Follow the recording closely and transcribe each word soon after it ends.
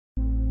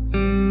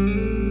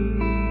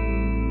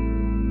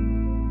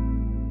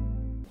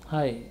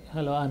Hi,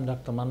 hello, I'm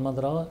Dr.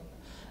 Manmadha,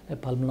 a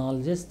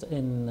pulmonologist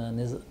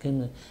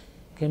in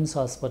Kim's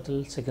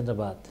Hospital,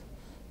 Secunderabad.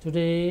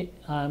 Today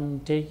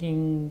I'm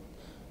talking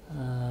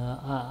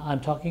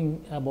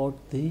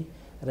about the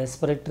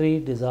respiratory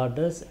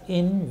disorders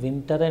in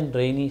winter and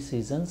rainy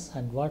seasons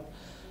and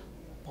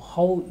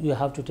how you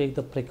have to take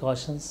the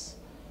precautions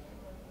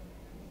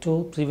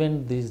to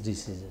prevent these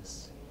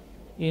diseases.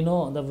 You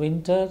know, the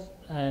winter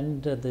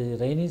and the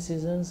rainy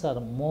seasons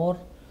are more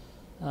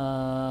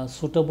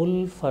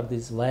suitable for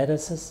these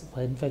viruses,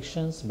 for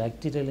infections,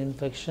 bacterial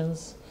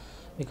infections,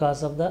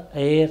 because of the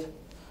air.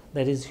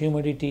 There is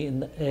humidity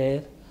in the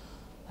air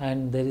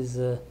and there is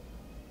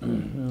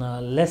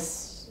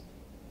less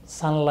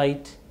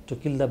sunlight to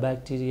kill the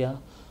bacteria.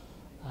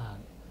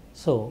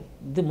 So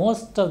the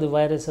most of the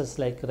viruses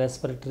like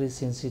respiratory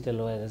syncytial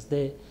virus,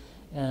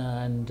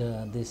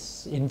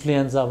 this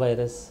influenza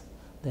virus,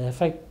 they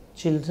affect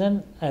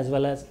children as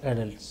well as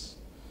adults.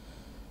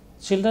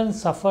 Children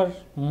suffer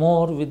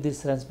more with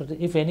this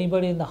respiratory. If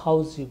anybody in the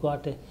house you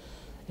got a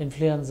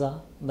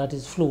influenza, that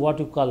is flu, what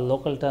you call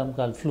local term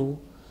called flu,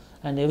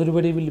 and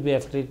everybody will be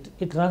affected.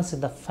 It runs in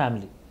the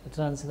family. It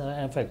runs in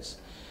the effects.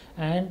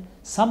 And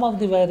some of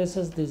the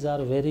viruses, these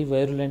are very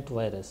virulent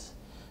virus.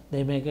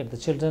 They may get, the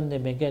children, they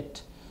may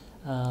get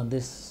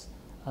this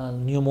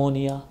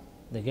pneumonia,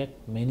 they get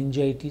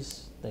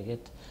meningitis, they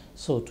get.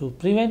 So to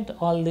prevent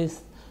all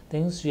these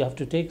things, you have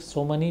to take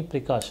so many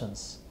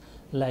precautions,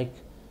 like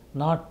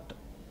not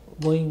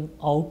going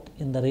out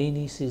in the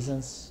rainy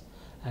seasons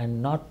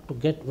and not to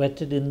get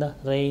wetted in the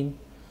rain,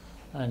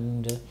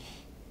 and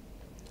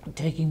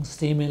taking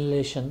steam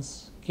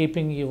inhalations,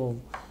 keeping your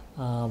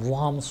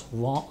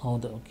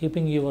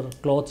keeping your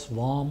clothes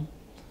warm,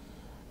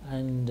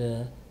 and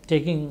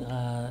taking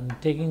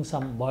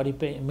some body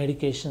pain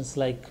medications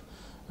like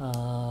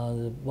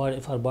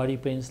for body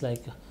pains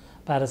like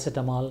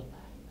paracetamol,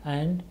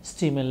 and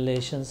steam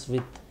inhalations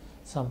with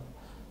some.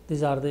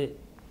 These are the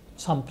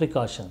some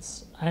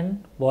precautions.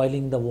 And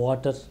boiling the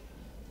water,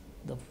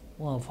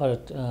 for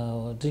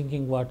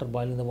drinking water,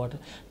 boiling the water,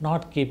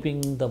 not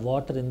keeping the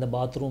water in the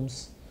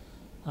bathrooms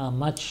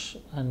much,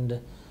 and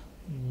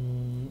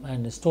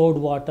stored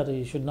water,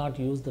 you should not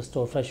use the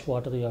fresh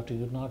water, you have to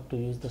not to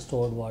use the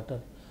stored water.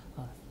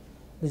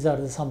 These are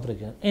the some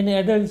precautions. In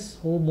adults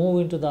who move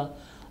into the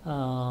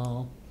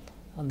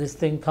this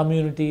thing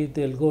community,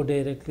 they'll go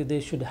directly, they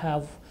should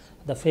have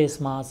the face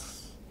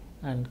masks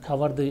and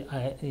cover the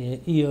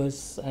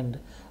ears and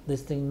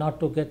this thing,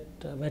 not to get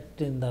wet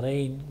in the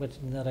rain,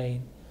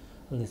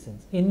 all these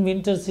things. In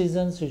winter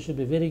seasons, you should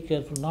be very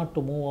careful not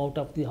to move out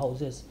of the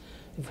houses.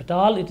 If at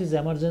all it is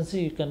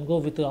emergency, you can go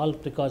with all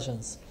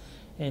precautions.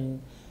 If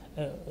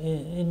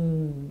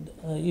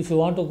you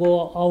want to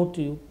go out,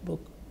 you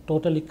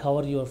totally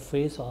cover your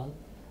face all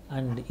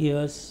and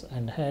ears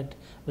and head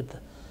with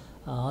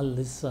all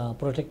this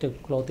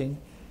protective clothing,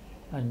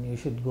 and you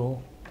should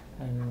go.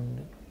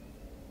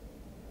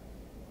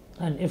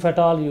 And if at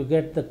all you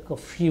get the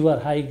fever,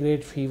 high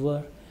grade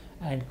fever,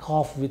 and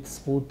cough with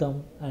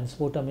sputum, and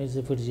sputum is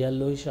if it's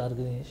yellowish or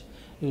greenish,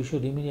 you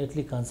should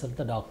immediately consult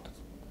the doctor.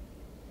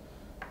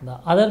 The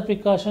other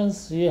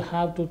precautions you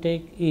have to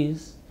take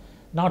is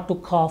not to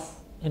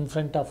cough in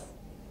front of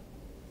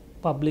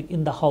public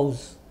in the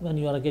house. When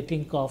you are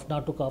getting cough,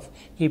 not to cough.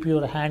 Keep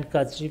your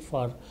handkerchief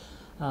or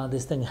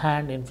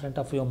hand in front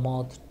of your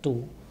mouth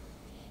to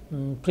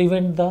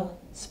prevent the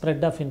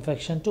spread of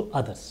infection to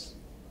others.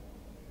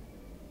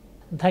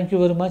 Thank you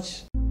very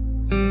much.